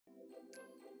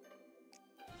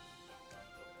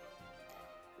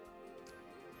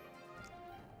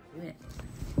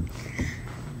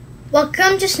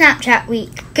Welcome to Snapchat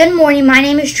Week. Good morning, my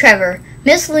name is Trevor.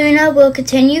 Miss Luna will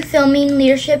continue filming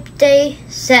Leadership Day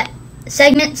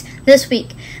segments this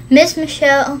week. Miss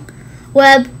Michelle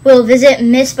Webb will visit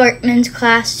Miss Barkman's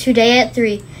class today at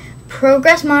 3.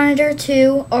 Progress Monitor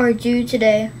 2 are due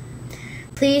today.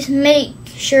 Please make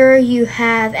sure you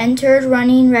have entered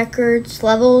running records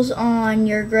levels on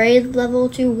your grade level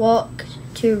to walk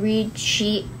to read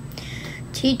sheet.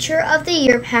 Teacher of the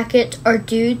Year packets are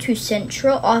due to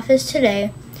Central Office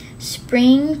today.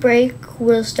 Spring break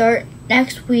will start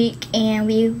next week and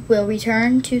we will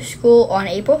return to school on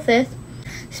April 5th.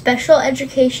 Special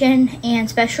education and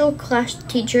special class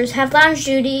teachers have lounge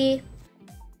duty.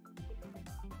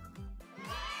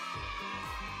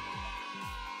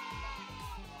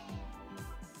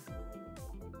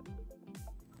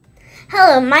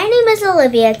 Hello, my name is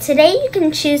Olivia. Today you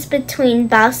can choose between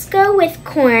Bosco with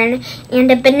corn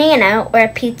and a banana or a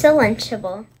pizza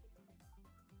Lunchable.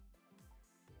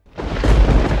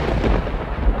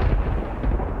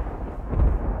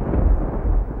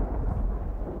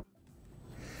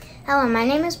 Hello, my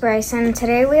name is Bryson.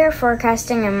 Today we are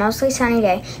forecasting a mostly sunny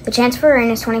day. The chance for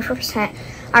rain is 24%.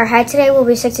 Our high today will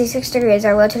be 66 degrees.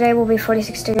 Our low today will be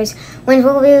 46 degrees. Winds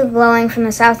will be blowing from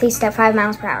the southeast at 5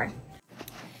 miles per hour.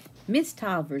 Miss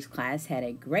Tolliver's class had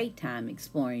a great time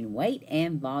exploring weight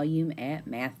and volume at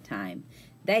math time.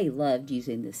 They loved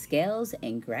using the scales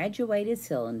and graduated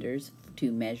cylinders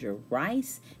to measure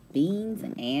rice, beans,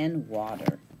 and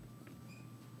water.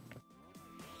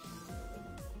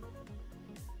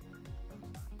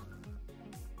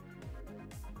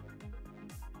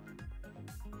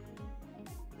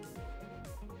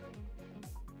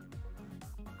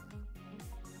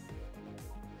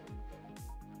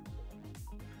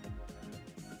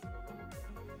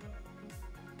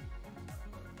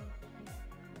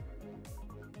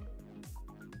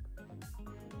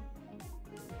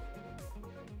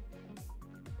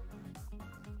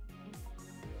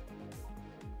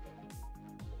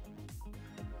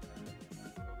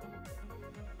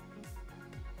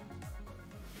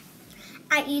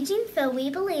 At Eugeneville, we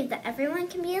believe that everyone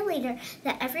can be a leader,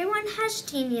 that everyone has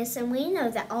genius, and we know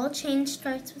that all change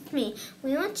starts with me.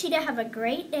 We want you to have a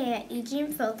great day at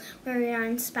Eugeneville, where we are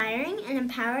inspiring and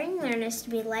empowering learners to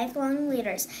be lifelong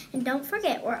leaders. And don't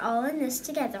forget, we're all in this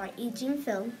together at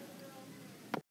Eugeneville.